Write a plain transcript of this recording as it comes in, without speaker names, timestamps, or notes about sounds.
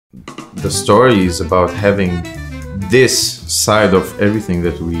The story is about having this side of everything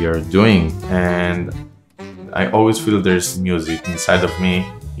that we are doing, and I always feel there's music inside of me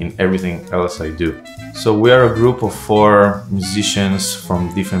in everything else I do. So we are a group of 4 musicians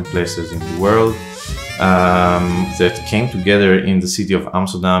from different places in the world that came together in the city of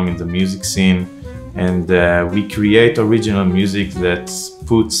Amsterdam in the music scene, and we create original music that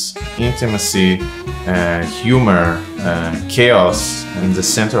puts intimacy, humor, chaos in the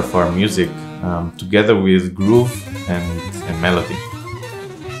center of our music, together with groove and melody.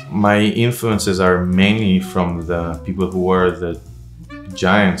 My influences are mainly from the people who were the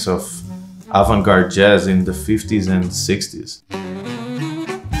giants of avant-garde jazz in the 50s and 60s.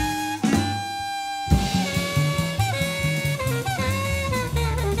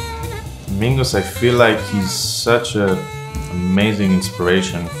 Mingus, I feel like he's such an amazing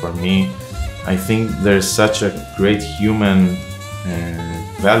inspiration for me. I think there's such a great human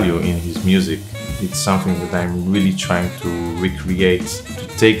value in his music. It's something that I'm really trying to recreate, to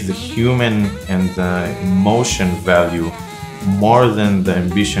take the human and the emotion value more than the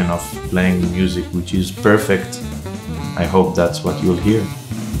ambition of playing music, which is perfect. I hope that's what you'll hear.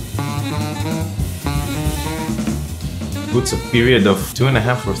 It's a period of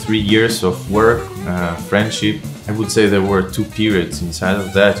 2.5 or 3 years of work, friendship. I would say there were 2 periods inside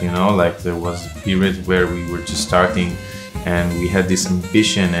of that, you know, like there was a period where we were just starting and we had this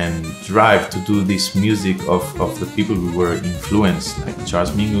ambition and drive to do this music of the people we were influenced, like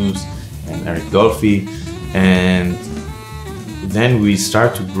Charles Mingus and Eric Dolphy. And then we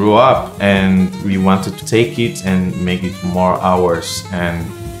start to grow up and we wanted to take it and make it more ours and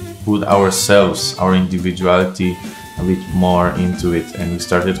put ourselves, our individuality a bit more into it, and we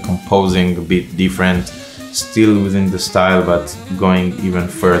started composing a bit different, still within the style but going even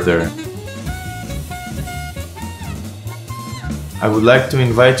further. I would like to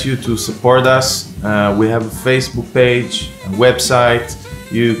invite you to support us. We have a Facebook page, a website.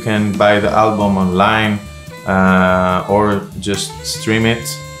 You can buy the album online or just stream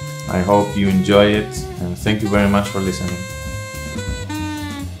it. I hope you enjoy it, and thank you very much for listening.